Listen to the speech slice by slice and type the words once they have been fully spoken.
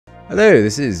Hello,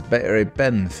 this is Battery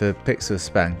Ben for Pixel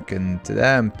Spank, and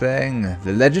today I'm playing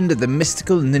The Legend of the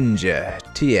Mystical Ninja,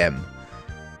 TM.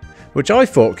 Which I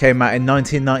thought came out in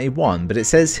 1991, but it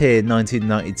says here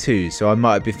 1992, so I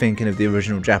might be thinking of the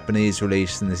original Japanese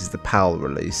release and this is the PAL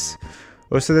release.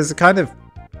 Also, there's a kind of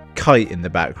kite in the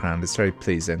background, it's very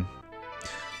pleasing.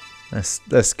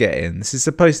 Let's get in. This is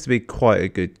supposed to be quite a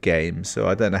good game, so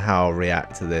I don't know how I'll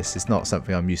react to this. It's not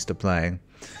something I'm used to playing.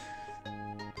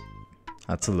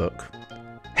 That's a look.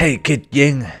 Hey Kid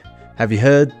Ying, have you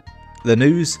heard the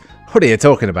news? What are you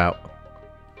talking about?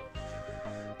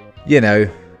 You know,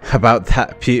 about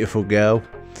that beautiful girl.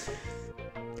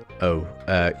 Oh,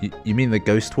 you mean the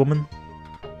ghost woman?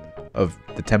 Of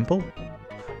the temple?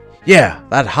 Yeah,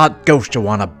 that hot ghost you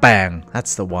wanna bang.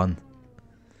 That's the one.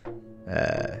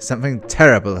 Something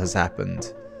terrible has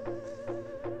happened.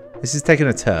 This is taking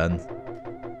a turn.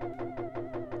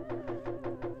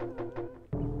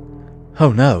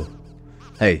 Oh no.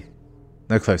 Hey,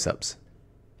 no close-ups.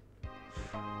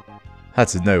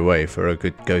 That's no way for a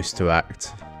good ghost to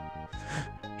act.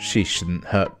 She shouldn't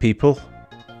hurt people.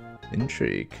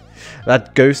 Intrigue.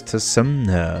 That ghost has some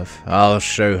nerve. I'll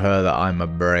show her that I'm a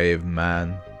brave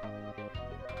man.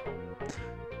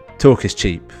 Talk is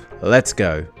cheap. Let's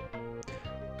go.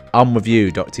 I'm with you,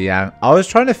 Dr. Yang. I was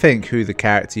trying to think who the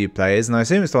character you play is, and I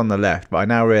assume it's on the left, but I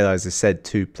now realise it said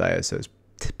 2 players, so it's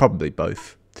probably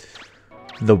both.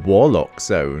 The Warlock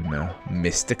Zone.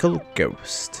 Mystical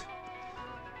Ghost.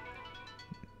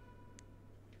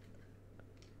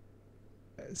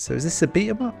 So is this a beat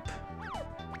 'em up?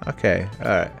 Okay,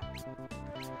 alright.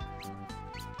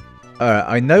 Alright,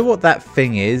 I know what that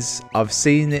thing is. I've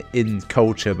seen it in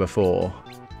culture before.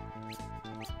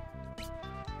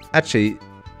 Actually,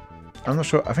 I'm not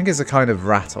sure. I think it's a kind of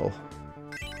rattle.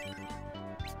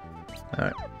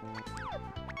 Alright.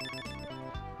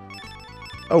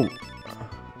 Oh.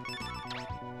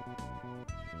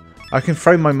 I can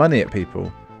throw my money at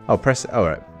people. Oh, press it. Oh,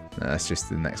 right. No, that's just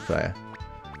the next player.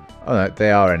 Oh, no,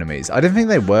 they are enemies. I didn't think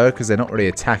they were because they're not really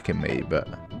attacking me, but...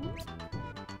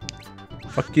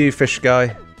 Fuck you, fish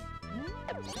guy.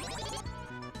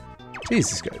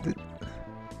 Jesus, guy.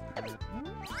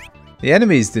 The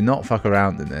enemies do not fuck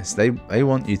around in this. They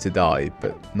want you to die,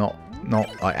 but not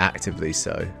like actively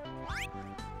so.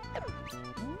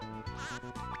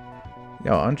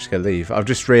 Yo, I'm just gonna leave. I've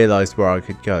just realised where I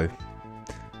could go.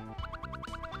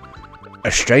 A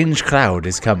strange cloud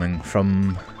is coming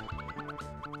from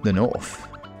the north.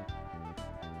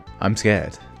 I'm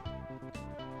scared.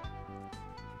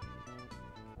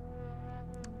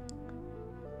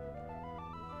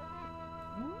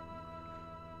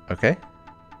 Okay.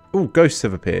 Ooh, ghosts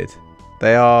have appeared.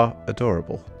 They are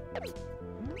adorable.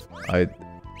 I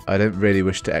don't really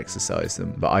wish to exercise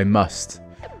them, but I must.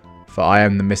 For I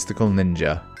am the mystical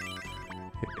ninja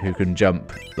who can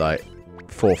jump like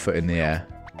 4 foot in the air.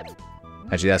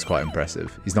 Actually, that's quite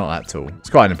impressive. He's not that tall. It's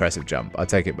quite an impressive jump. I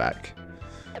take it back.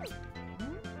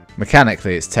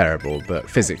 Mechanically, it's terrible, but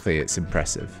physically, it's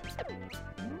impressive.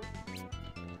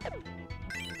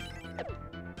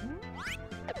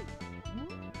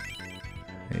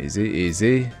 Easy,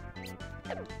 easy.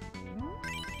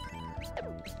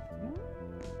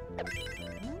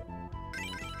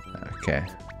 Okay.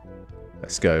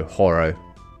 Let's go. Horo.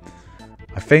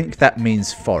 I think that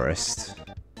means forest.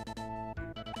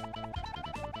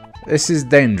 This is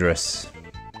dangerous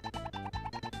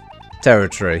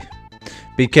territory.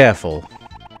 Be careful.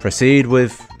 Proceed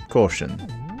with caution.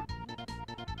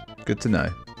 Good to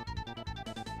know.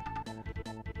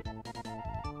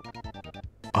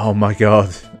 Oh my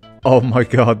god. Oh my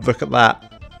god, look at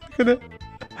that. Look at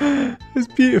it. It's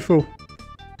beautiful.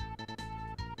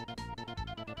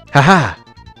 Haha!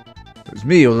 It was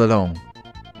me all along.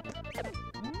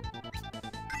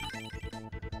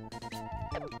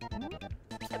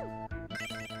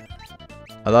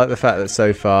 I like the fact that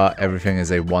so far everything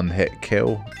is a one-hit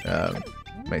kill.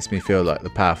 Makes me feel like the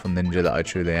powerful ninja that I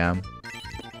truly am.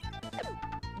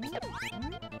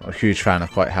 I'm a huge fan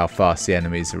of quite how fast the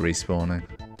enemies are respawning.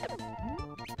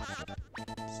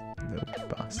 Little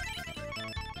bastard.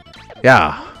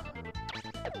 Yeah!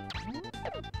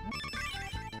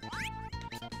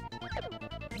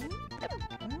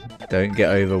 Don't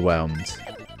get overwhelmed.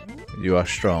 You are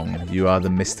strong. You are the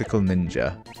mystical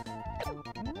ninja.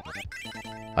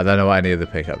 I don't know what any of the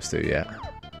pickups do yet.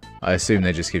 I assume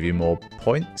they just give you more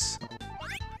points.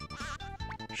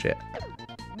 Shit.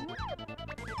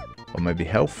 Or maybe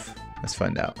health? Let's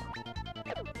find out.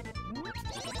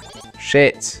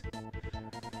 Shit!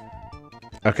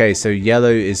 Okay, so yellow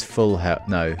is full health.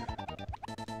 No.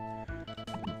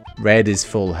 Red is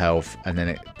full health, and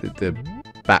then the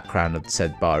background of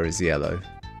said bar is yellow.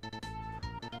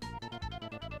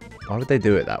 Why would they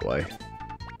do it that way?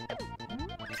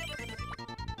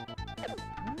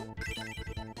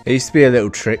 There used to be a little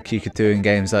trick you could do in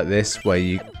games like this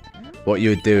where what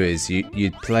you would do is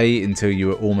you'd play until you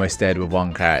were almost dead with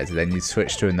one character, then you'd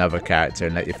switch to another character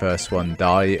and let your first one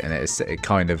die, and it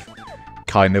kind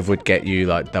of would get you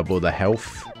like double the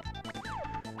health.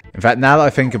 In fact, now that I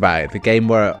think about it, the game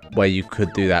where you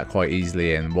could do that quite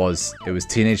easily was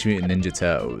Teenage Mutant Ninja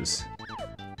Turtles,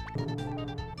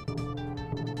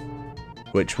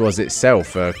 which was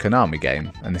itself a Konami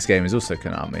game, and this game is also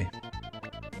Konami.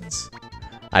 It's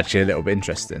actually a little bit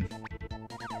interesting.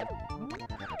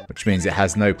 Which means it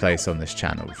has no place on this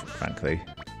channel, frankly.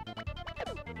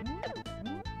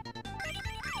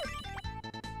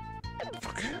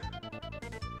 Fuck.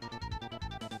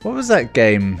 What was that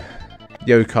game?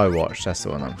 Yokai Watch, that's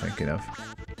the one I'm thinking of.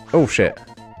 Oh shit.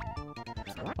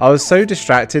 I was so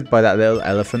distracted by that little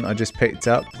elephant I just picked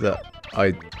up that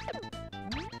I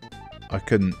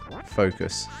couldn't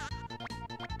focus.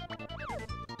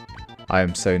 I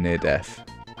am so near death.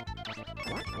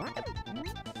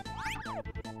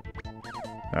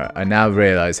 Alright, I now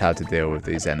realise how to deal with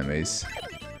these enemies.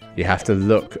 You have to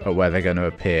look at where they're going to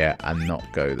appear and not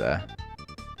go there.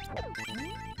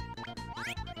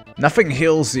 Nothing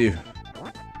heals you.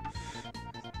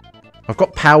 I've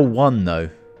got PAL 1 though.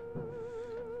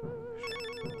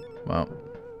 Well,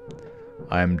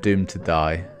 I am doomed to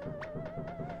die.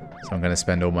 So I'm going to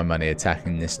spend all my money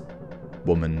attacking this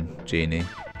woman genie.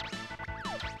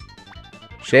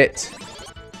 Shit.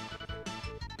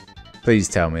 Please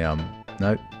tell me I'm...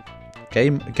 Nope.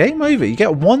 Game over. You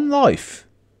get 1 life.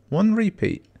 1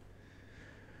 repeat.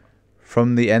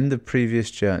 From the end of previous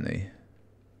journey.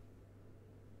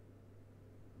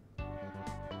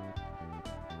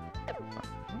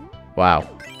 Wow.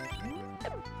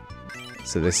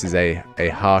 So this is a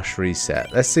harsh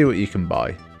reset. Let's see what you can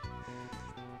buy.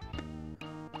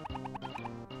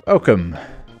 Welcome.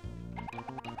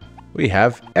 We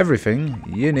have everything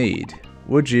you need.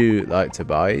 Would you like to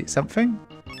buy something?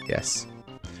 Yes.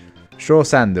 Straw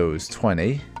sandals,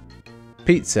 20.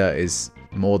 Pizza is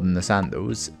more than the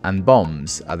sandals. And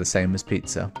bombs are the same as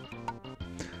pizza.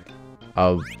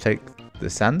 I'll take the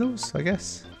sandals, I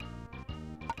guess.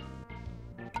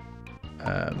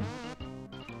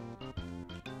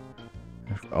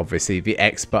 Obviously, the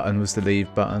X button was the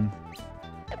leave button.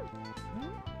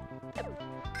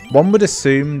 One would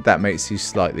assume that makes you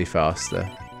slightly faster.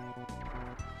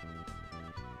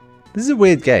 This is a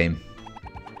weird game.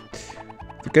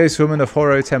 The ghost woman of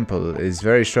Horo Temple is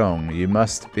very strong. You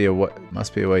must be a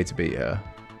way to beat her.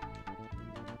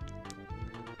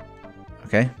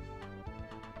 Okay.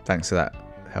 Thanks for that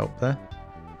help there.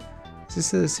 Is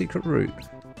this a secret route?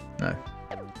 No.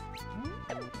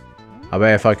 I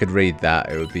bet if I could read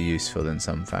that, it would be useful in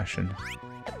some fashion.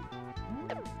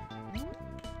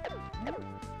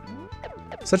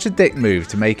 Such a dick move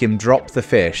to make him drop the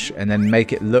fish and then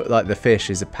make it look like the fish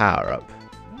is a power-up.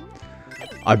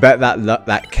 I bet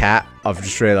that cat, I've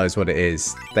just realised what it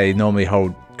is. They normally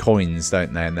hold coins,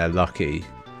 don't they? And they're lucky.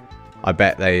 I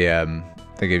bet they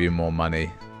give you more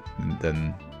money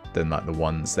than like the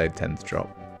ones they tend to drop.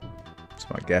 That's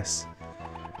my guess.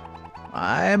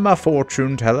 I'm a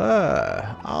fortune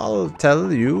teller. I'll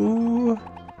tell you.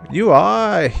 You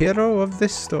are a hero of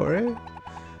this story,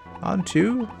 aren't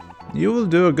you? You will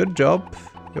do a good job.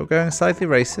 You're going slightly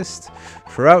racist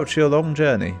throughout your long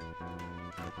journey.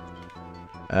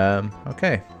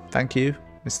 Okay. Thank you,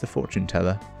 Mr. Fortune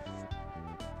Teller.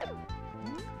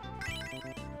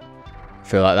 I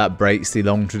feel like that breaks the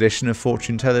long tradition of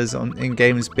fortune tellers in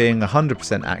games being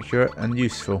 100% accurate and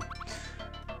useful.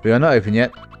 We are not open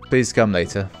yet. Please come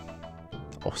later.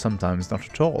 Or sometimes not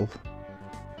at all.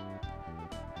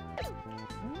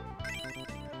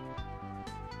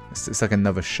 This looks like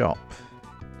another shop.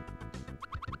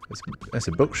 There's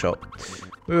a bookshop.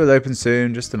 We will open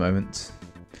soon, just a moment.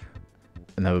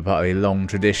 Another part of a long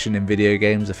tradition in video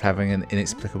games of having an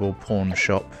inexplicable pawn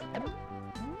shop.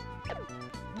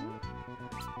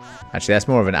 Actually, that's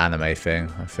more of an anime thing,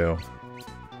 I feel.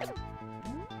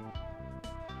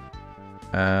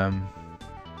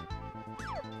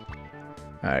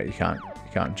 Alright, you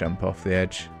can't jump off the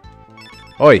edge.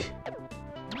 Oi!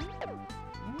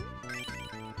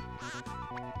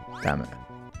 Damn it.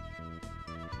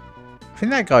 I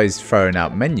think that guy's throwing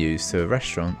out menus to a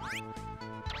restaurant.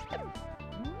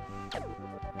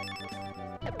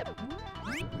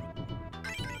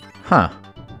 Huh.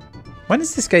 When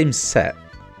is this game set?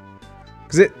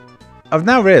 Because I've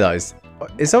now realised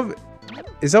it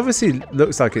obviously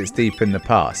looks like it's deep in the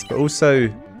past, but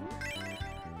also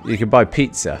you can buy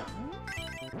pizza.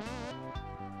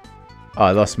 Oh,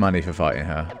 I lost money for fighting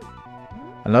her.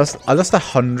 I lost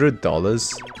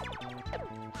 $100.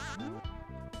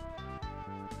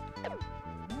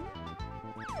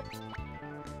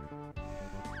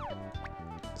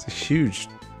 It's a huge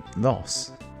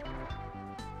loss.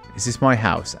 Is this my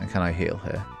house? And can I heal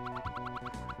here?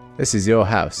 This is your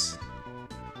house.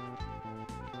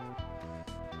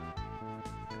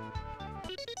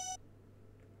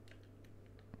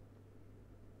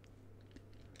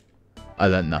 I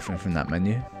learned nothing from that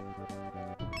menu.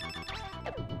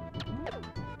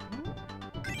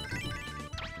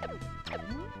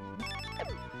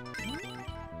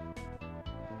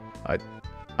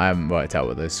 I haven't worked out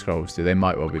what those scrolls do. They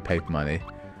might well be paper money.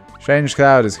 Strange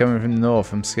cloud is coming from the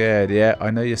north. I'm scared. Yeah, I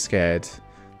know you're scared.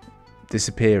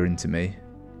 Disappear into me.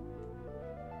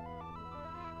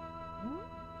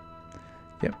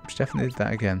 Yep, she definitely did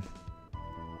that again.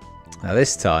 Now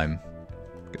this time,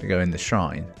 I'm going to go in the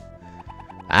shrine.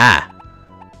 Ah!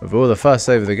 With all the fuss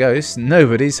over the ghost,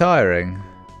 nobody's hiring.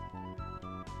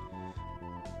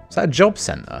 Is that a job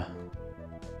centre?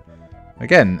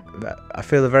 Again, I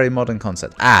feel a very modern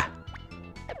concept. Ah!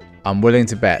 I'm willing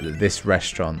to bet that this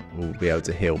restaurant will be able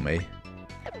to heal me.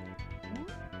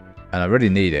 And I really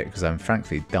need it because I'm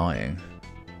frankly dying.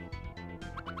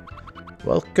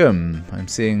 Welcome. I'm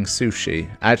seeing sushi.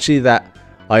 Actually,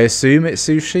 I assume it's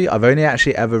sushi. I've only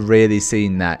actually ever really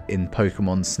seen that in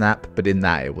Pokemon Snap, but in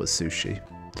that it was sushi.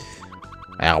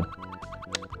 Ow.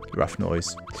 Rough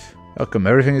noise. Welcome.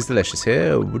 Everything is delicious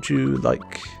here. Would you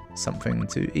like something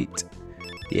to eat?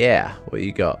 Yeah. What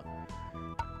you got?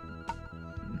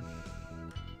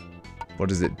 What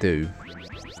does it do?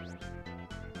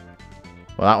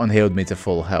 Well, that one healed me to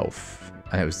full health,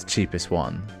 and it was the cheapest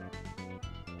one.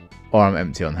 Or I'm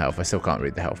empty on health. I still can't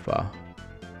read the health bar.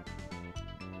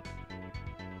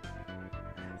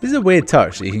 This is a weird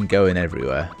touch that you can go in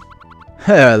everywhere.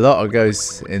 A lot of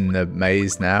ghosts in the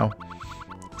maze now.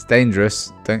 It's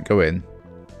dangerous. Don't go in.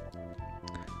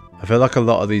 I feel like a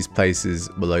lot of these places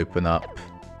will open up.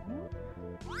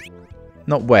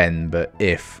 Not when, but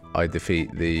if I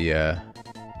defeat the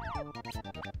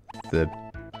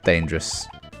dangerous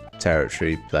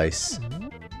territory place.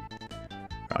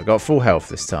 I got full health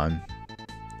this time.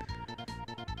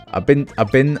 I've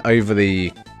been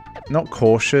overly not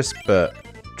cautious, but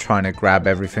trying to grab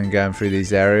everything going through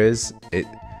these areas.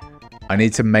 I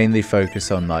need to mainly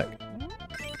focus on like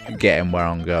getting where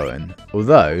I'm going.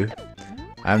 Although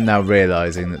I'm now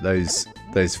realizing that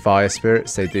those fire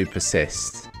spirits, they do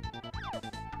persist,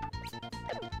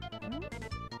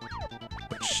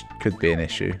 which could be an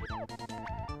issue.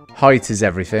 Height is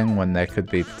everything when there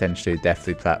could be potentially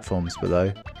deathly platforms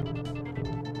below.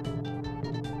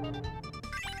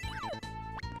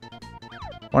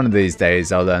 One of these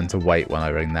days I'll learn to wait when I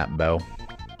ring that bell.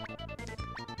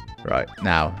 Right,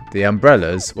 now, the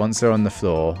umbrellas, once they're on the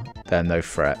floor, they're no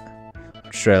threat. I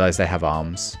just realised they have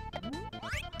arms.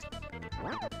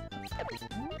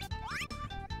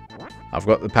 I've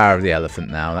got the power of the elephant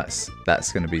now,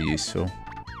 that's going to be useful.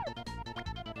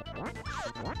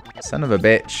 Son of a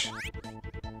bitch.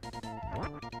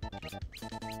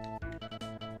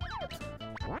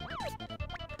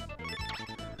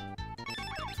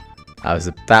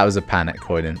 That was a panic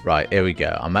coin. Right, here we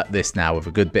go. I'm at this now with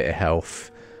a good bit of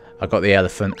health. I got the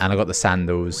elephant and I got the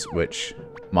sandals, which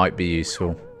might be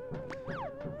useful.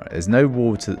 Right, there's no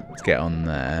wall to get on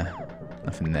there.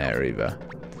 Nothing there either.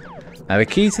 Now the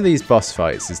key to these boss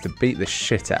fights is to beat the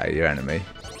shit out of your enemy.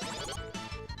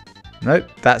 Nope,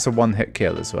 that's a one-hit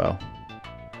kill as well.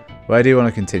 Where do you want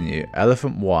to continue?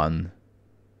 Elephant 1.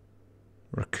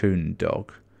 Raccoon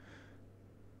dog.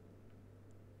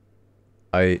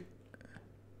 I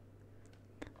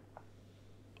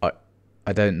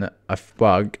don't know.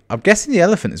 Well, I'm guessing the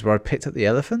elephant is where I picked up the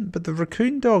elephant, but the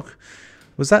raccoon dog,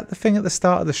 was that the thing at the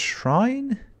start of the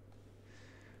shrine?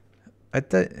 I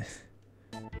don't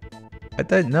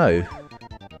know.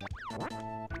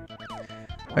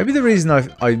 Maybe the reason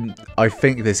I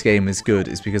think this game is good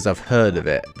is because I've heard of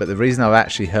it, but the reason I've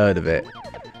actually heard of it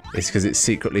is because it's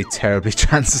secretly terribly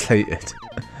translated.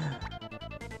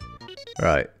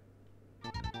 Right.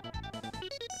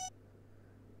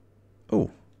 Oh.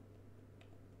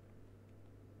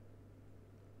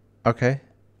 Okay.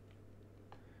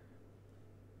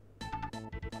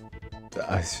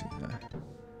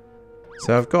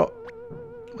 So I've got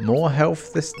more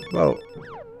health this... Well,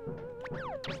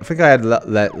 I think I had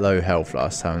low health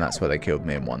last time. That's why they killed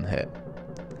me in one hit.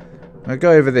 I'm going to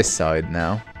go over this side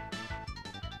now.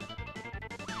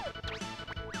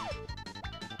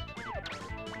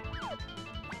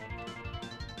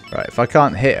 Right, if I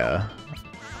can't hit her...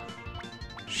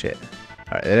 Shit.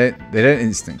 Alright, they don't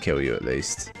instant kill you at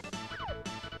least.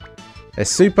 They're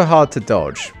super hard to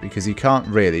dodge because you can't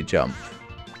really jump.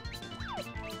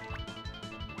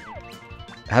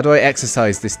 How do I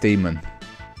exercise this demon?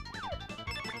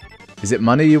 Is it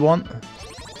money you want?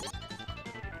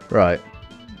 Right.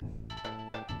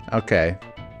 Okay.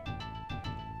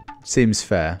 Seems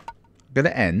fair. I'm going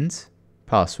to end.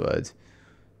 Password.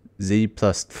 Z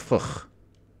plus... What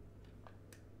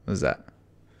was that?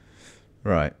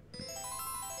 Right.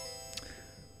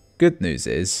 Good news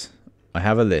is, I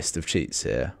have a list of cheats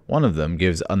here. One of them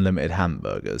gives unlimited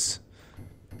hamburgers.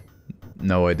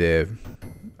 No idea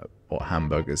what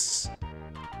hamburgers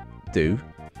do.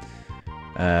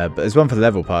 But there's one for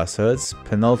level passwords.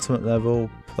 Penultimate level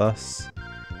plus...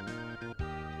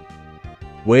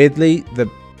 Weirdly,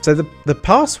 the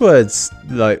passwords,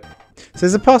 like... So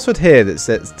there's a password here that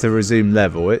sets to resume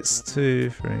level. It's 2,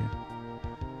 3...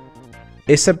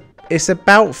 It's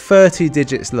about 30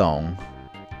 digits long.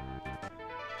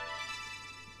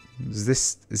 Is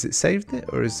it saved it,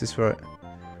 or is this right?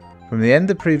 From the end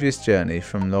of previous journey,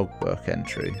 from logbook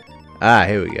entry. Ah,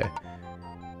 here we go.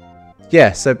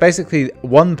 Yeah, so basically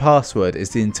one password is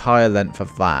the entire length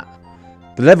of that.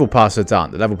 The level passwords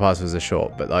aren't. The level passwords are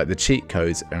short, but like the cheat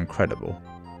codes are incredible.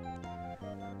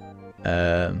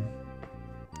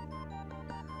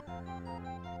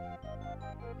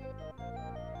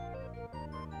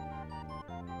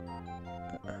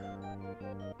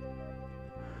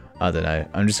 I don't know.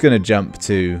 I'm just going to jump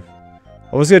to...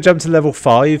 I was going to jump to level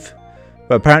 5.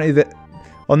 But apparently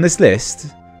on this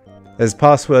list, there's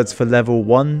passwords for level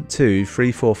 1, 2,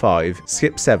 3, 4, 5.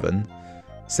 Skip 7,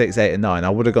 6, 8 and 9. I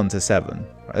would have gone to 7.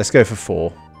 Right, let's go for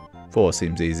 4. 4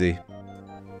 seems easy.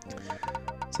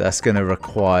 So that's going to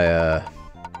require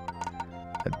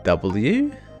a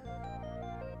W.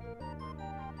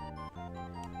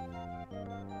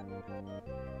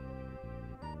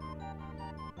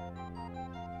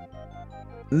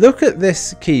 Look at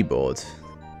this keyboard.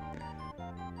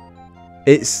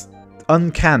 It's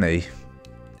uncanny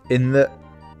in that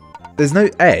there's no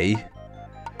A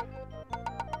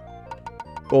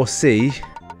or C,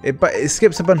 but it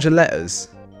skips a bunch of letters.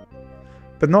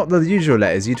 But not the usual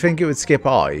letters. You'd think it would skip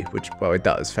I, which, well, it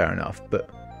does, fair enough. But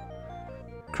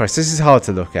Christ, this is hard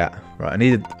to look at. Right, I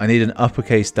need an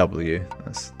uppercase W.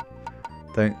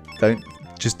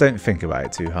 Just don't think about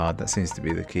it too hard. That seems to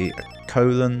be the key. A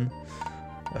colon.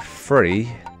 A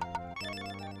 3.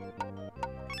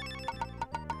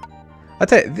 I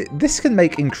tell you, this can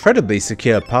make incredibly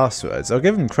secure passwords. I'll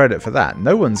give them credit for that.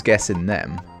 No one's guessing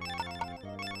them.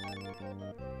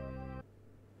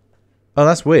 Oh,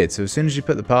 that's weird. So as soon as you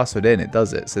put the password in, it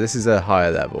does it. So this is a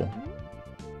higher level.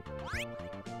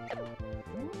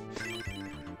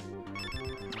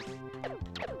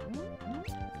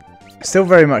 Still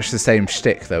very much the same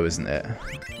shtick though, isn't it?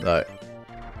 Like...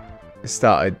 It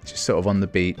started just sort of on the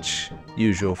beach,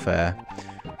 usual fare.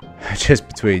 Just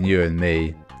between you and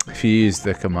me, if you use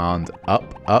the command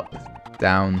up,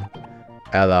 down,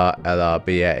 LR,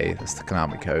 LRBA, that's the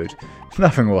Konami code,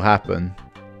 nothing will happen.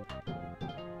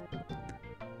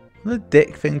 What a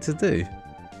dick thing to do.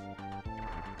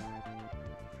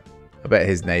 I bet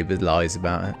his neighbour lies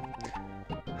about it.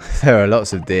 There are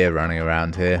lots of deer running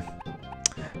around here.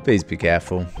 Please be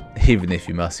careful, even if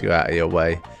you must go out of your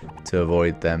way to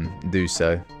avoid them, do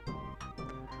so.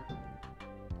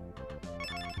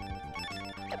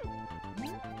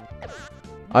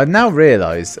 I've now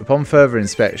realised, upon further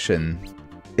inspection,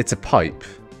 it's a pipe.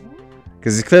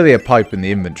 Because there's clearly a pipe in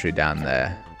the inventory down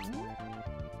there.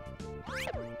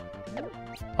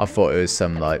 I thought it was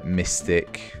some, like,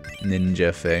 mystic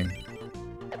ninja thing.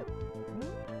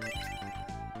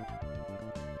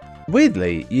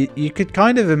 Weirdly, you could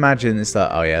kind of imagine it's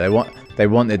like, oh yeah, they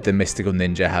wanted the mystical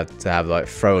ninja to have like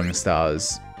throwing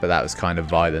stars, but that was kind of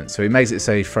violent. So he makes it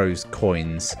so he throws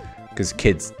coins because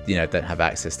kids, you know, don't have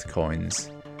access to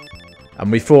coins.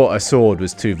 And we thought a sword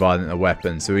was too violent a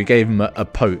weapon, so we gave him a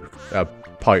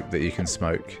pipe that you can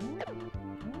smoke.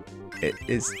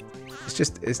 It's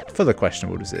full of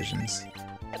questionable decisions.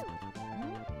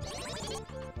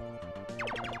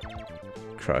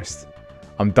 Christ.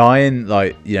 I'm dying,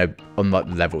 like, you know, on like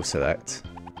level select.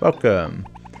 Welcome.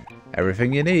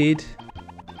 Everything you need.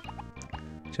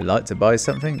 Would you like to buy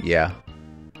something? Yeah.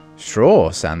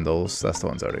 Straw sandals. That's the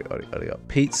ones I already got.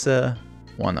 Pizza.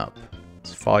 1 up.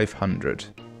 It's 500.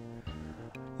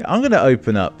 Yeah, I'm going to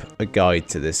open up a guide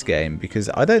to this game because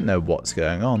I don't know what's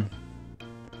going on.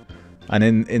 And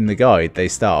in the guide, they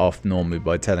start off normally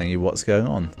by telling you what's going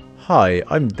on. Hi,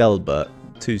 I'm Delbert.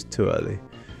 Too early.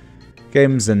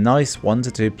 Game's a nice 1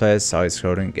 to 2 player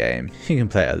side-scrolling game. You can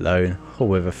play it alone or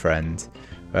with a friend.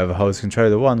 Whoever holds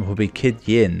controller 1 will be Kid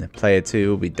Yin. Player 2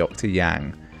 will be Dr.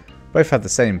 Yang. Both have the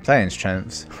same playing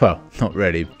strengths. Well, not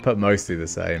really, but mostly the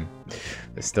same.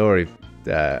 The story...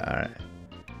 alright.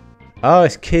 Oh,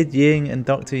 it's Kid Ying and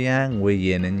Dr. Yang. We're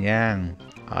yin and yang.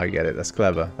 I get it. That's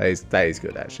clever. That is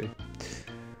good, actually.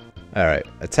 Alright.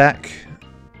 Attack.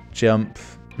 Jump.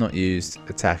 Not used.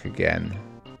 Attack again.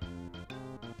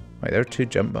 Wait, there are two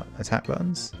attack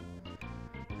buttons?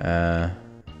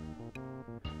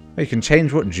 You can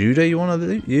change what judo you want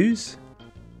to use?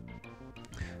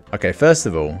 Okay, first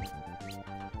of all...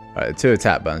 Right, the two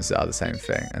attack buttons are the same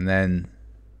thing. And then...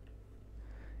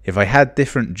 If I had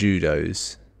different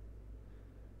judos...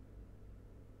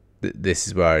 This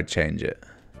is where I'd change it.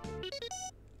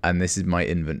 And this is my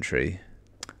inventory.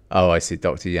 Oh, I see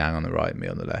Dr. Yang on the right, me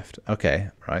on the left. Okay,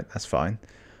 right, that's fine.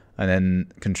 And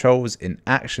then controls in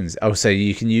actions. Oh, so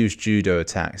you can use judo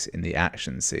attacks in the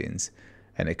action scenes.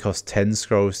 And it costs 10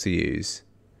 scrolls to use.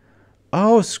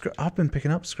 Oh, I've been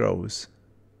picking up scrolls.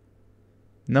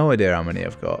 No idea how many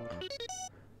I've got.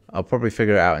 I'll probably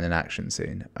figure it out in an action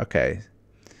scene. Okay.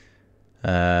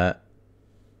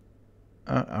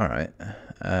 Alright.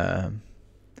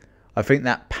 I think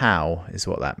that POW is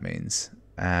what that means.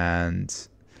 And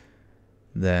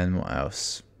then what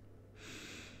else?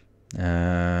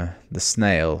 The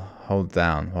snail. Hold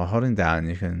down. While holding down,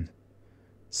 you can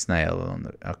snail on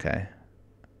the... Okay.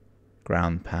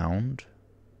 Ground pound.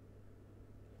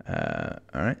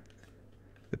 Alright.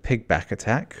 The pigback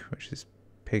attack, which is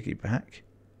piggyback.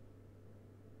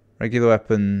 Regular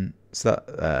weapon...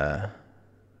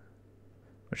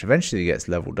 which eventually gets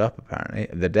leveled up, apparently.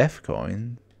 The death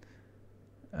coin.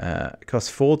 It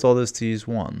costs $4 to use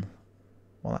one.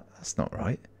 Well, that's not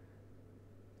right.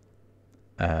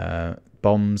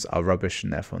 Bombs are rubbish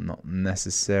and therefore not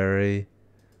necessary.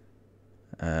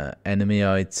 Enemy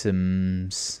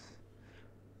items.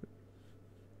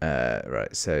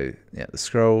 Right, so yeah, the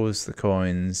scrolls, the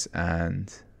coins,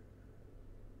 and...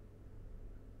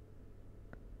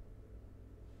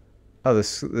 Oh,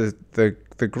 the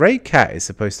grey cat is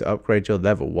supposed to upgrade your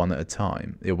level one at a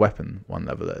time. Your weapon one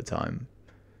level at a time.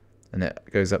 And it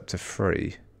goes up to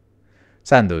 3.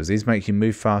 Sandals. These make you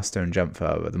move faster and jump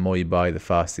further. The more you buy, the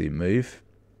faster you move.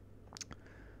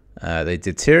 They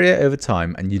deteriorate over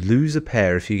time, and you lose a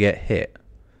pair if you get hit.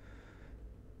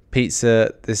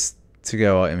 Pizza. This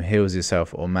to-go item heals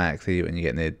yourself automatically when you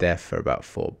get near death for about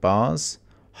 4 bars.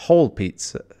 Whole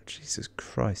pizza. Jesus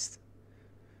Christ.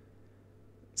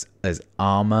 There's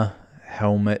armor,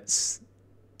 helmets,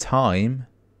 time,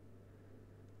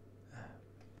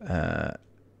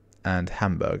 and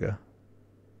hamburger.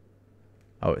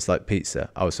 Oh, it's like pizza.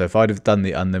 Oh, so if I'd have done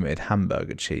the unlimited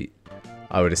hamburger cheat,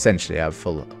 I would essentially have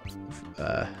full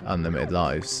unlimited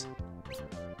lives.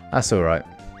 That's alright.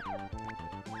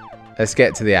 Let's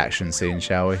get to the action scene,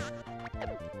 shall we?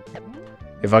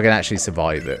 If I can actually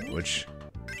survive it, which,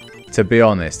 to be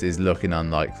honest, is looking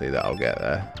unlikely that I'll get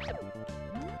there.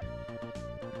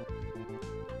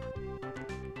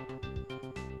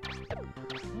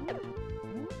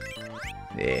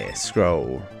 Yeah,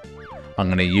 scroll. I'm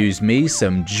going to use me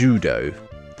some judo.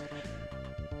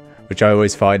 Which I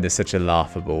always find is such a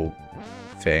laughable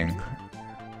thing.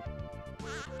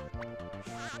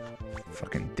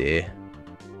 Fucking deer.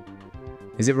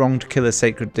 Is it wrong to kill a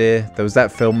sacred deer? There was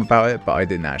that film about it, but I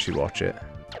didn't actually watch it.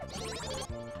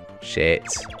 Shit.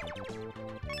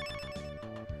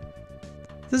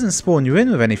 It doesn't spawn you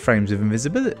in with any frames of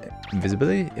invisibility.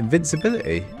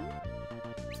 Invincibility.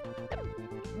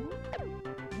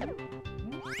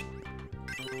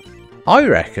 I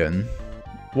reckon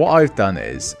what I've done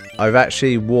is I've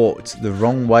actually walked the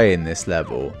wrong way in this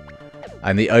level,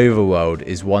 and the overworld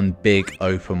is one big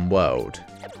open world,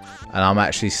 and I'm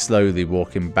actually slowly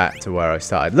walking back to where I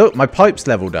started. Look, my pipe's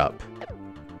leveled up.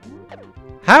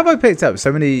 How have I picked up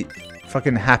so many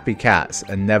fucking happy cats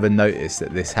and never noticed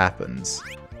that this happens?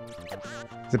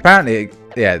 Apparently,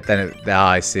 yeah, then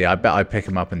I see. I bet I pick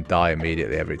them up and die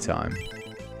immediately every time.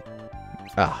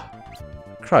 Ah,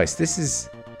 Christ, this is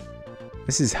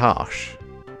harsh.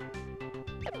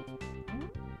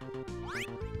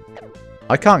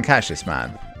 I can't catch this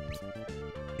man.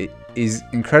 It is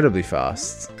incredibly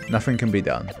fast. Nothing can be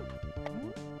done.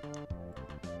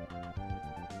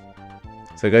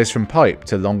 So it goes from pipe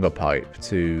to longer pipe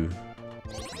to...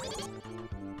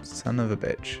 Son of a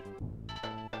bitch.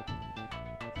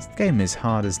 This game is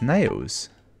hard as nails.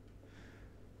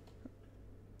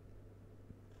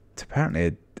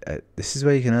 Apparently, this is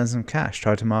where you can earn some cash.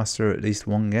 Try to master at least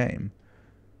one game.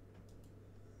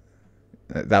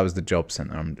 That was the job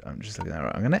center. I'm just looking at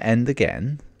it. I'm going to end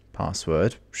again.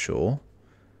 Password, sure.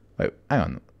 Wait, hang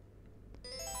on.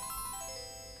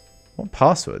 What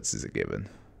passwords is it given?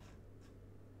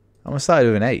 I almost started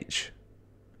with an H.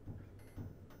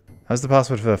 How's the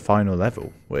password for the final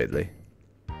level, weirdly?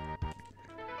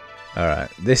 Alright,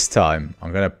 this time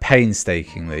I'm going to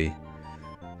painstakingly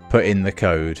put in the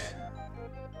code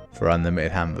for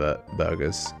unlimited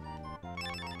hamburgers.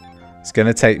 It's going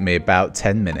to take me about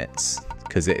 10 minutes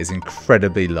because it is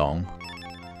incredibly long.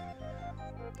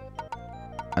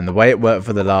 And the way it worked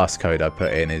for the last code I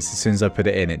put in is as soon as I put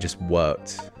it in, it just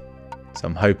worked. So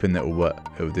I'm hoping that it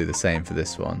will do the same for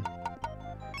this one.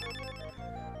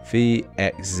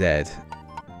 VXZ.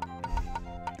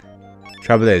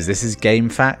 Trouble is, this is game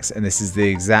facts, and this is the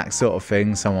exact sort of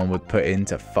thing someone would put in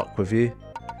to fuck with you.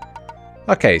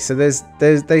 Okay, so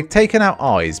they've taken out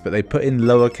I's, but they put in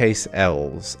lowercase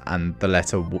L's and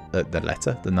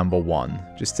the number 1,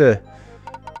 just to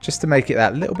make it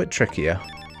that little bit trickier.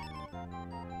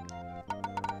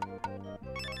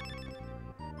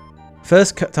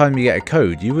 First time you get a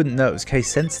code, you wouldn't know it was case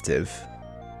sensitive.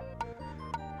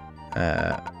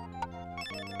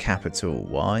 Capital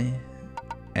Y,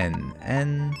 N,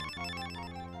 N.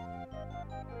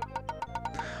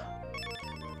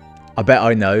 I bet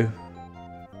I know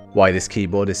why this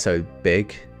keyboard is so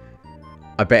big.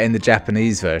 I bet in the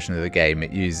Japanese version of the game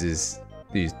it used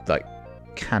like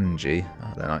kanji,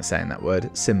 I don't like saying that word,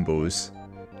 symbols,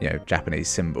 you know, Japanese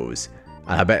symbols.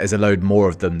 And I bet there's a load more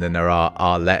of them than there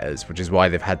are letters, which is why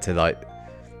they've had to like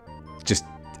just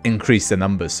increase the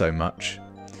numbers so much.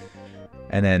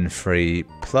 And then 3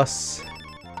 plus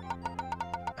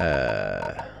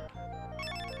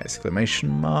exclamation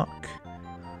mark,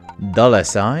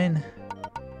 $sign.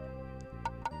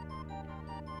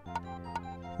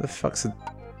 What the fuck's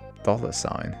a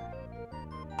 $sign?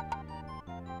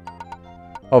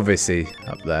 Obviously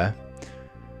up there.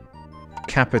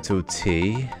 Capital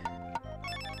T.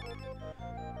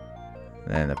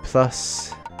 Then a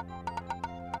plus.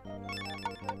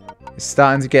 It's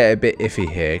starting to get a bit iffy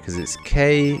here because it's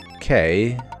K.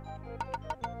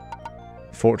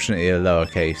 Fortunately a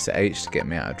lowercase h to get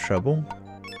me out of trouble.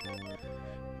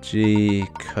 G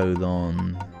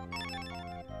colon.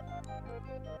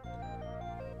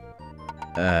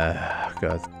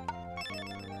 God.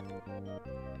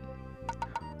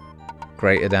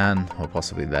 Greater than or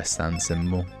possibly less than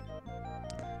symbol.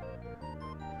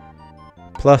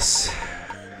 Plus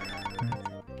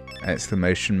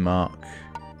exclamation mark.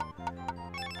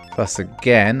 Plus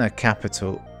again a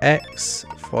capital X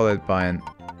followed by an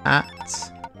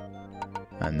at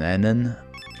and then an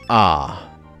R.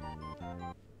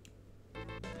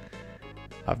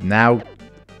 I've now...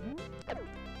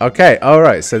 Okay,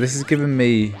 alright, so this is giving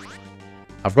me...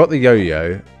 I've got the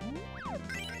yo-yo.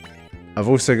 I've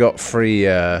also got three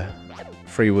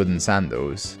wooden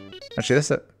sandals. Actually,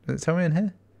 does it tell me in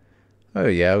here? Oh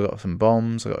yeah, I've got some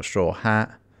bombs, I've got a straw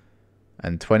hat,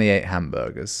 and 28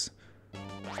 hamburgers.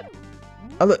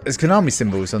 Oh look, there's Konami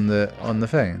symbols on the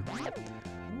thing.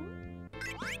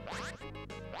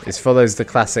 It follows the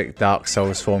classic Dark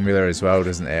Souls formula as well,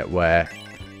 doesn't it? Where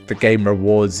the game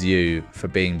rewards you for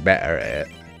being better at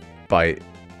it. By,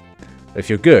 if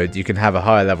you're good, you can have a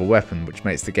higher level weapon, which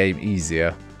makes the game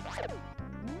easier.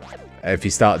 If you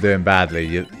start doing badly,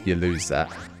 you lose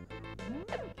that.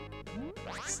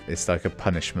 It's like a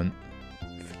punishment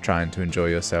for trying to enjoy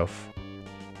yourself.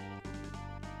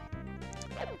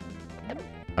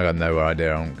 I got no idea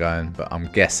where I'm going, but I'm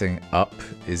guessing up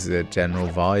is the general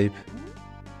vibe.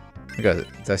 Did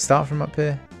I start from up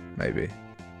here? Maybe.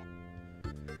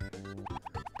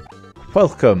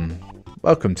 Welcome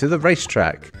to the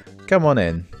racetrack. Come on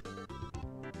in.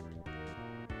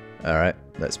 Alright,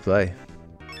 let's play.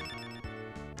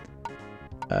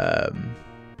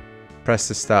 Press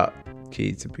the start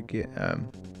key to begin.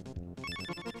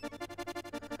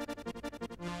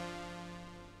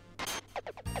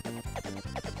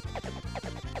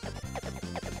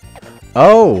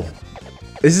 Oh!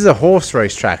 This is a horse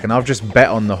racetrack and I've just bet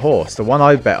on the horse. The one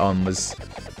I bet on was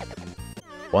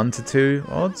 1 to 2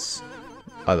 odds.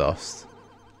 I lost.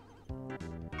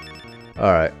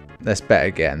 Alright, let's bet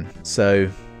again.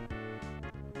 So,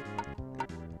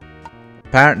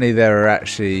 apparently there are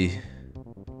actually...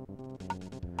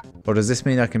 Or does this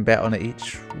mean I can bet on it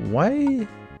each way?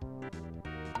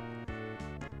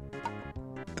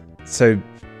 So,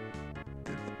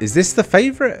 is this the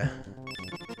favourite?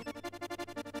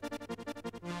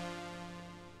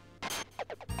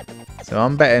 So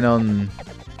I'm betting on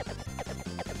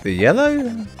the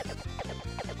yellow?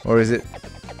 Or is it...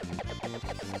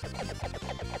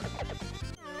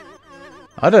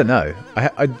 I don't know.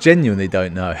 I genuinely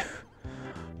don't know.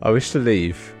 I wish to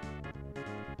leave.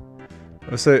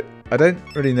 Also, I don't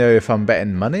really know if I'm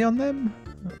betting money on them.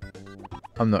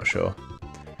 I'm not sure.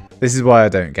 This is why I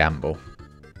don't gamble.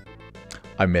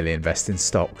 I merely invest in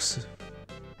stocks.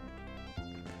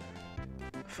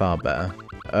 far better.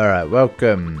 Alright,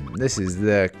 welcome. This is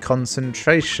the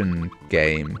concentration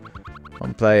game.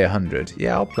 On play 100.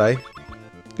 Yeah, I'll play.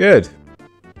 Good.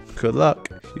 Good luck.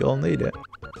 You'll need it.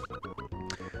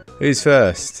 Who's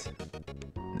first?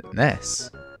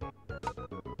 Ness.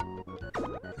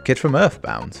 The kid from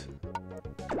Earthbound.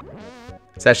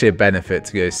 It's actually a benefit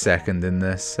to go second in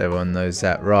this. Everyone knows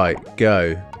that. Right,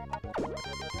 go.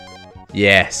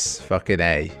 Yes. Fucking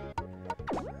A.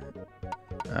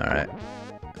 Alright.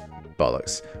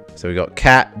 Bollocks. So we got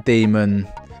cat, demon,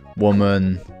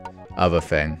 woman, other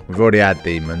thing. We've already had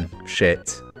demon.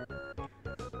 Shit.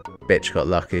 Bitch got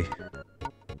lucky.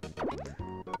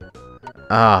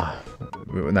 Ah.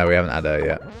 No, we haven't had her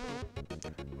yet.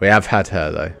 We have had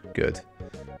her though. Good.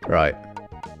 Right.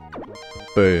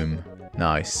 Boom.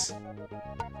 Nice.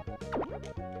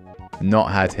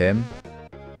 Not had him.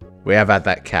 We have had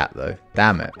that cat though.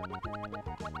 Damn it.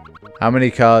 How many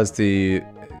cars do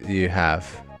you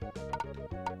have?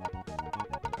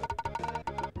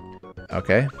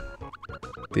 Okay.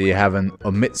 Do you have an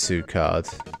Omitsu card?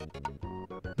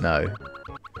 No.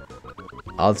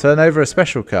 I'll turn over a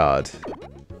special card.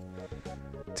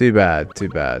 Too bad, too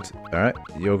bad. Alright,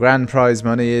 your grand prize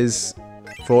money is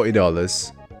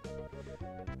 $40.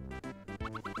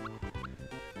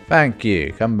 Thank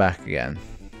you, come back again.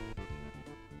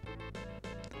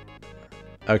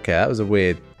 Okay, that was a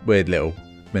weird little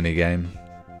mini game.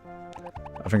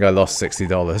 I think I lost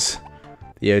 $60.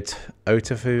 The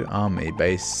Otafu army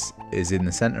base is in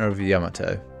the center of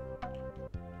Yamato.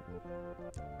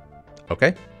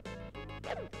 Okay.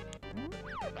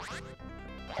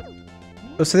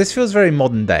 Oh, so this feels very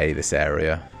modern day, this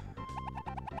area.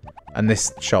 And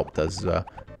this shop does as well.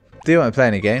 Do you want to play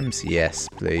any games? Yes,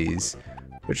 please.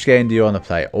 Which game do you want to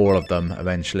play? All of them,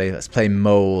 eventually. Let's play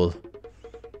Mole.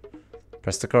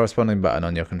 Press the corresponding button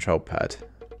on your control pad.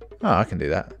 Oh, I can do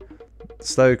that.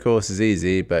 Slow course is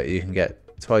easy, but you can get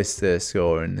twice the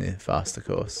score in the faster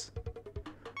course.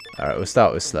 Alright, we'll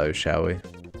start with slow, shall we?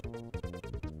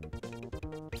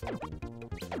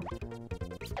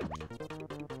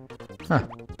 Huh.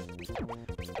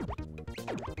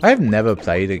 I have never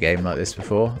played a game like this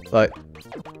before. Like,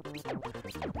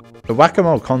 the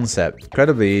whack-a-mole concept,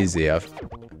 incredibly easy. But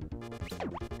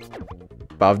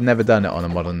I've never done it on a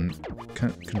modern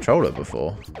controller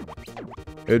before.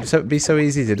 It would be so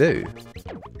easy to do.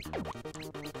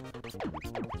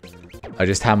 I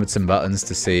just hammered some buttons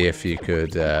to see if you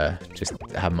could just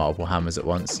have multiple hammers at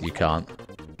once. You can't.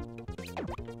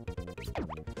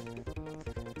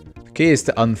 The key is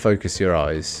to unfocus your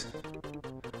eyes.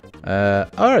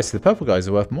 Alright, so the purple guys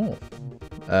are worth more.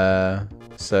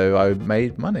 So I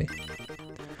made money.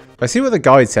 I see what the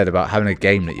guide said about having a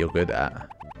game that you're good at.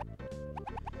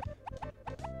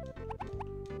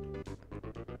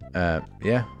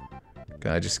 Yeah.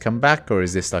 Can I just come back, or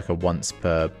is this like a once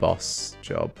per boss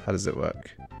job? How does it work?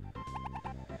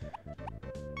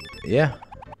 Yeah.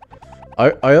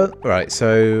 Right,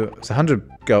 so it's 100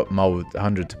 mold,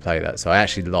 100 to play that, so I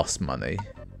actually lost money,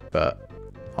 but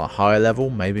on a higher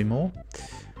level, maybe more.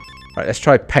 Right, let's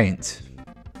try paint.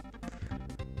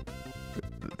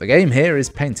 The game here is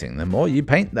painting. The more you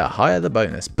paint, the higher the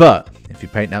bonus. But if you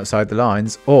paint outside the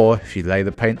lines, or if you lay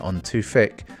the paint on too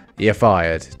thick, you're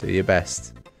fired. Do your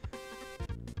best.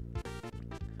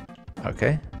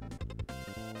 Okay.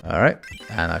 Alright,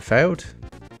 and I failed.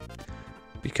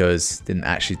 Because it didn't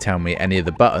actually tell me any of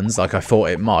the buttons like I thought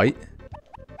it might.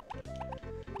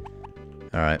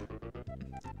 Alright.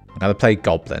 I'm going to play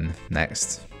Goblin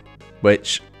next.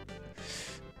 Which,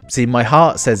 see, my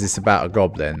heart says it's about a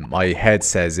goblin. My head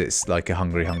says it's like a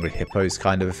hungry hippos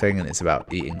kind of a thing, and it's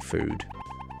about eating food.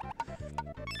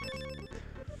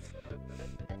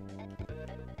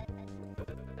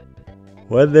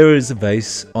 When there is a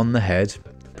vase on the head,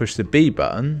 push the B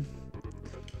button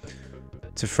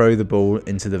to throw the ball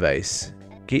into the vase.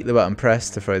 Keep the button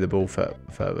pressed to throw the ball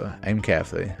further. Aim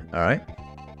carefully. Alright.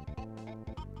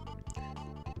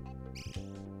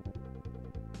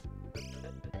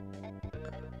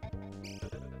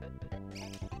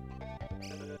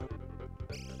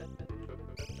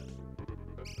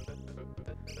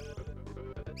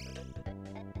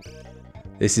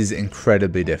 This is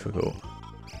incredibly difficult.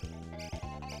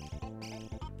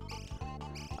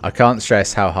 I can't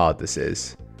stress how hard this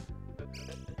is.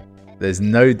 There's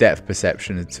no depth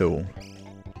perception at all.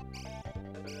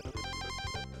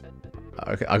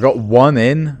 Okay, I got one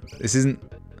in. This isn't...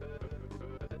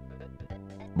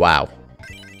 Wow.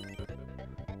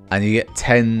 And you get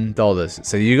 $10.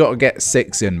 So you got to get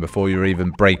 6 in before you're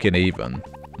even breaking even.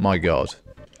 My god.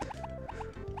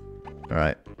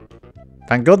 Alright.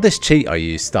 Thank god this cheat I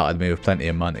used started me with plenty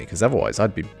of money, because otherwise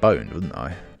I'd be boned, wouldn't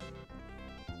I?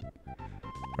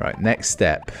 Right, next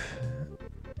step.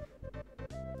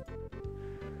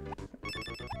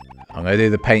 I'm going to do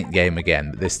the paint game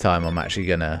again, but this time I'm actually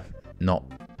going to not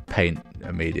paint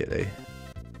immediately.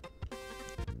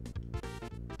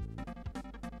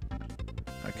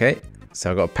 Okay, so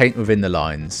I've got to paint within the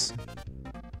lines.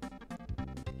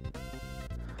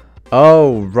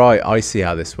 Oh, right, I see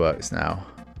how this works now.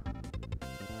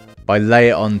 By lay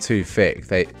it on too thick,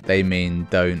 they mean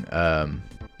don't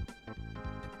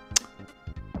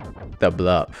double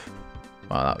up.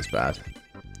 Wow, that was bad.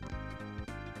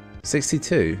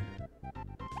 62.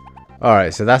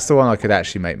 Alright, so that's the one I could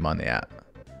actually make money at.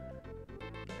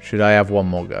 Should I have one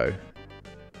more go?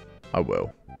 I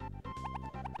will.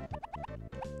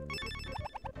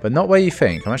 But not where you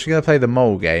think. I'm actually going to play the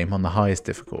mole game on the highest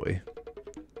difficulty.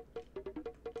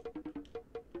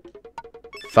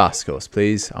 Fast course,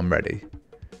 please. I'm ready.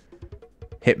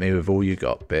 Hit me with all you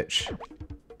got, bitch.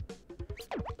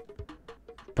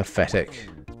 Pathetic.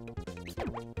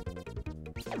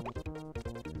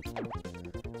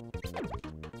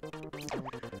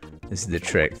 This is the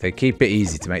trick. They keep it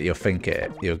easy to make you think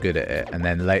you're good at it, and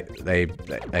then they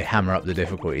hammer up the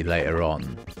difficulty later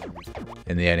on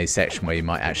in the only section where you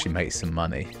might actually make some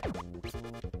money.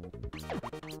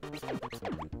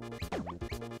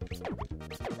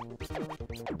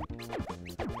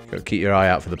 Got to keep your eye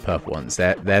out for the purple ones.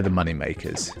 They're the money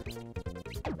makers.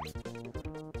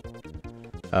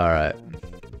 All right.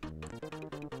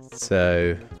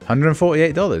 So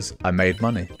 $148. I made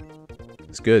money.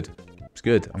 It's good. It's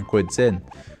good. I'm quids in.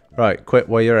 Right, quit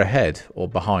while you're ahead or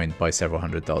behind by several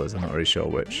 $100s. I'm not really sure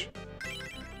which.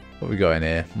 What we got in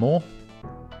here? More?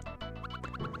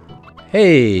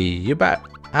 Hey, you're back.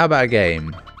 How about a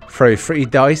game? Throw 3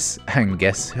 dice and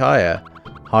guess higher.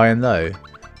 High and low.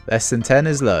 Less than 10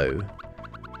 is low.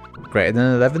 Greater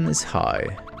than 11 is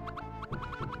high.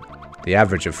 The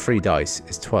average of 3 dice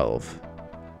is 12.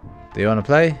 Do you want to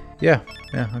play? Yeah,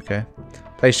 okay.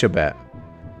 Place your bet.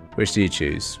 Which do you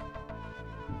choose?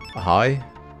 A high?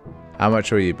 How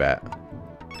much will you bet?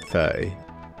 30.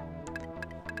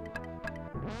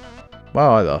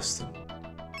 Well, I lost.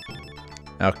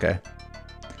 Okay.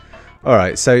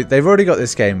 Alright, so they've already got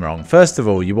this game wrong. First of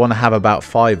all, you want to have about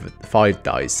five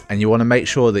dice, and you want to make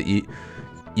sure that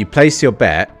you place your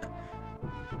bet,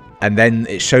 and then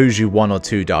it shows you 1 or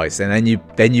 2 dice, and then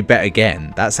you bet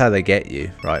again. That's how they get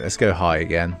you. Right, let's go high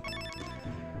again.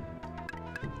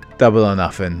 Double or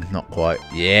nothing, not quite.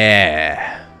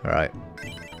 Yeah. Alright.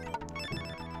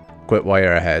 Quit while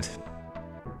you're ahead.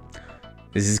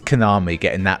 This is Konami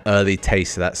getting that early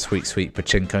taste of that sweet, sweet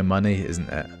pachinko money, isn't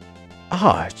it?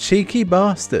 Ah, cheeky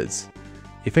bastards.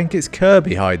 You think it's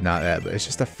Kirby hiding out there, but it's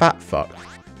just a fat fuck.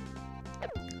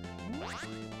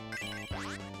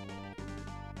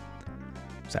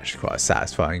 It's actually quite a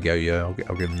satisfying yo-yo,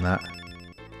 I'll give them that.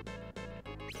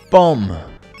 Bomb!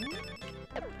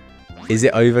 Is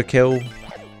it overkill?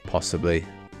 Possibly.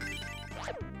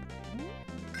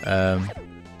 Hang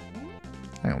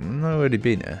on, I've not already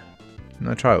been here. I'm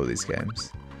gonna try all these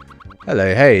games.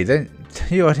 Hello, hey,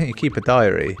 why don't you keep a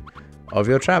diary of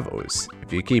your travels?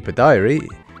 If you keep a diary,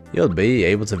 you'll be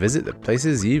able to visit the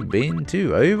places you've been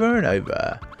to over and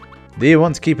over. Do you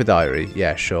want to keep a diary?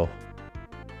 Yeah, sure.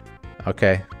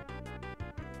 Okay.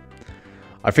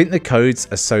 I think the codes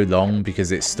are so long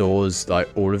because it stores like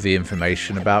all of the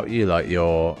information about you, like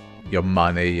your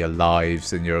money, your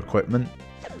lives, and your equipment.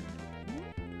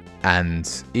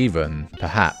 And even,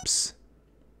 perhaps,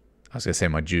 I was going to say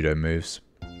my judo moves.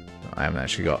 I haven't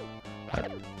actually got...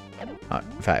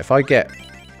 in fact, if I get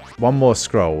one more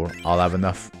scroll, I'll have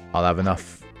enough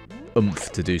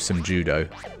oomph to do some judo.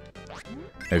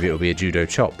 Maybe it'll be a judo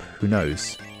chop. Who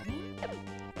knows?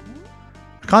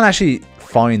 I can't actually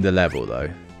find the level, though.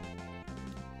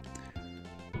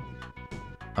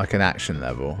 Like an action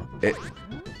level.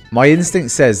 My instinct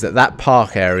says that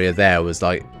park area there was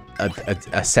like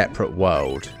a separate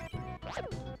world,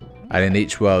 and in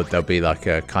each world there'll be like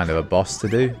a kind of a boss to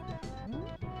do.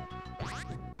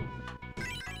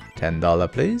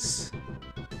 $10, please.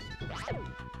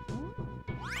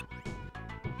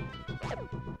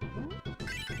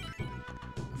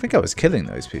 I think I was killing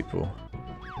those people.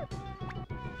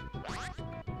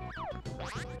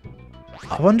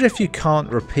 I wonder if you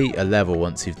can't repeat a level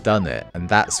once you've done it, and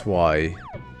that's why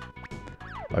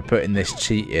by putting this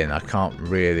cheat in, I can't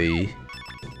really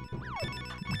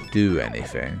do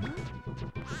anything.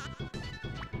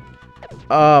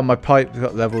 Oh, my pipe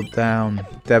got leveled down.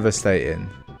 Devastating.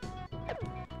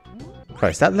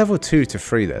 Christ, that level 2 to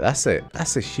 3 though, that's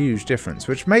a huge difference,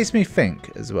 which makes me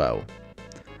think as well.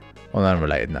 On an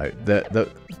unrelated note, that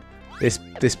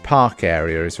this park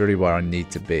area is really where I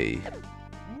need to be.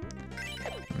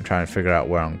 trying to figure out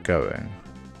where I'm going.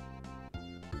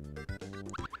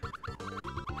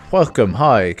 Welcome,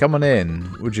 hi, come on in.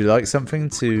 Would you like something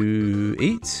to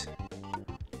eat?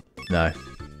 No.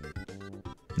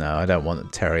 No, I don't want a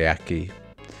teriyaki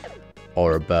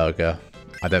or a burger.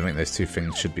 I don't think those two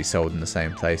things should be sold in the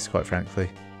same place, quite frankly.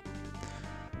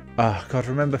 Oh, God,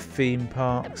 remember theme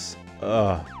parks?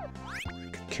 Oh, I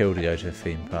could kill to go to a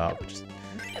theme park. Just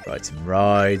ride some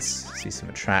rides, see some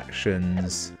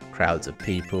attractions, crowds of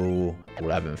people, all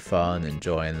having fun,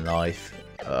 enjoying life.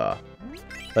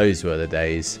 Those were the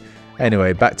days.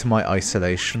 Anyway, back to my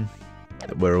isolation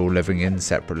that we're all living in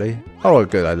separately. Oh,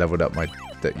 good, I leveled up my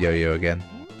yo-yo again.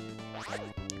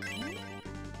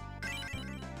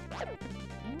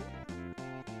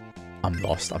 I'm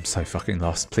lost. I'm so fucking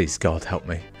lost. Please, God, help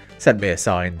me. Send me a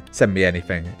sign. Send me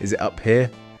anything. Is it up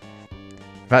here?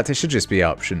 In fact, it should just be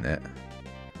up, shouldn't it?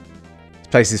 This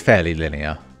place is fairly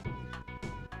linear.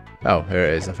 Oh, here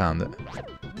it is. I found it.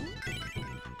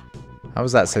 How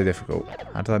was that so difficult?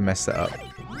 How did I mess that up?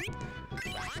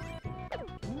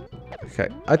 Okay,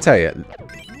 I tell you,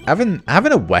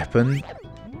 having a weapon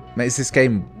makes this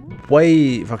game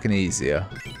way fucking easier.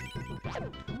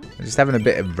 Just having a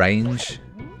bit of range.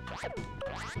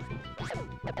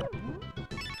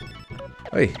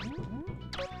 Oi.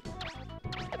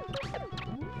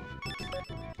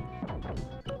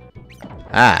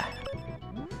 Ah.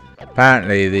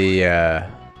 Apparently the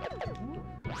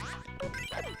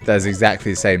does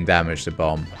exactly the same damage to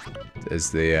bomb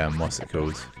as the what's it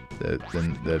called? The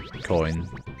coin.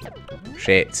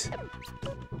 Shit.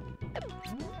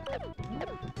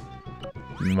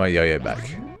 Give me my yo-yo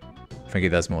back. I think it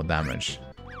does more damage.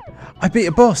 I beat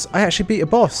a boss! I actually beat a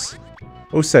boss!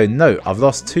 Also, note, I've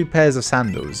lost 2 pairs of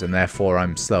sandals and therefore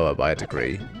I'm slower by a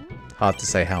degree. Hard to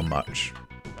say how much.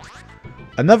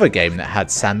 Another game that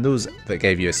had sandals that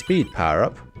gave you a speed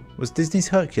power-up was Disney's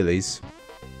Hercules.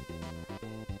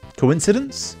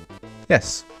 Coincidence?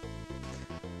 Yes.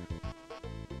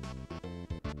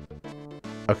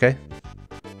 Okay.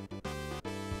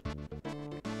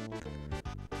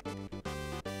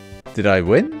 Did I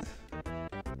win?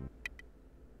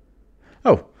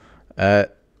 Oh.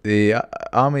 The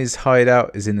army's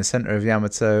hideout is in the center of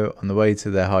Yamato. On the way to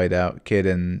their hideout, Kid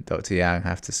and Dr. Yang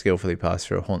have to skillfully pass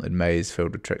through a haunted maze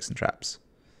filled with tricks and traps.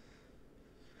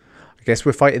 I guess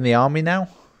we're fighting the army now?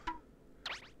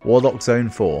 Warlock Zone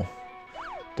 4.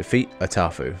 Defeat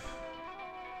Atafu.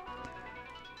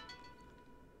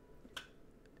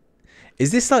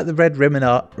 Is this like the Red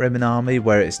Ribbon Army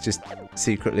where it's just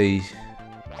secretly...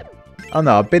 Oh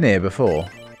no, I've been here before.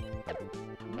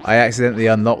 I accidentally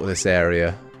unlocked this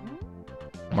area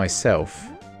myself.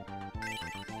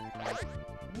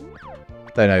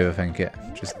 Don't overthink it.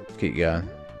 Just keep going.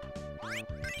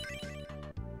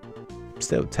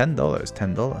 Still, $10.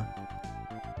 $10.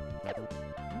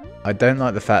 I don't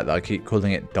like the fact that I keep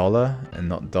calling it dollar and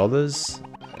not dollars.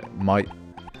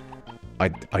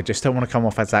 I just don't want to come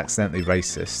off as accidentally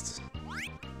racist.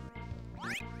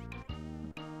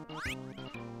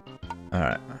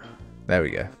 Alright. There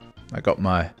we go. I got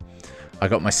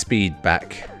my speed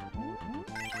back.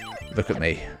 Look at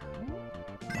me.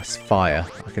 That's fire.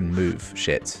 I can move.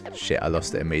 Shit. Shit, I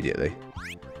lost it immediately.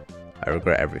 I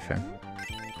regret everything.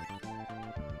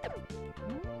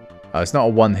 Oh, it's not a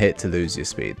one hit to lose your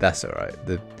speed. That's alright.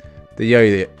 The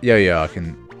yo-yo I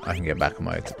can get back on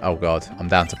my... Oh god, I'm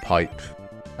down to pipe.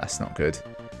 That's not good.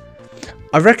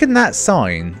 I reckon that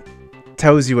sign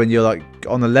tells you when you're like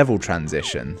on a level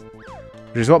transition.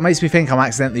 Which is what makes me think I'm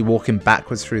accidentally walking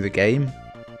backwards through the game.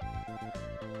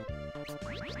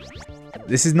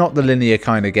 This is not the linear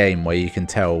kind of game where you can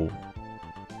tell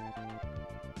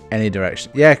any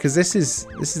direction. Yeah, because this is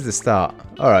the start.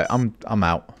 Alright, I'm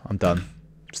out. I'm done.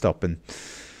 Stopping.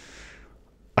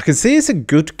 I can see it's a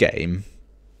good game,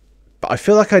 but I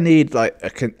feel like I need like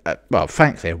well,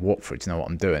 frankly, a walkthrough to know what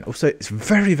I'm doing. Also, it's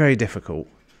very, very difficult.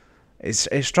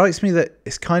 It strikes me that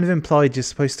it's kind of implied you're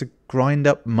supposed to grind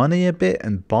up money a bit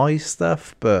and buy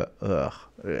stuff, but ugh.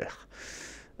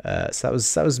 So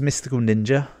that was Mystical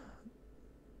Ninja,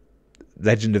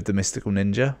 Legend of the Mystical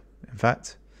Ninja. In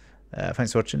fact,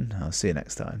 thanks for watching. I'll see you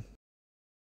next time.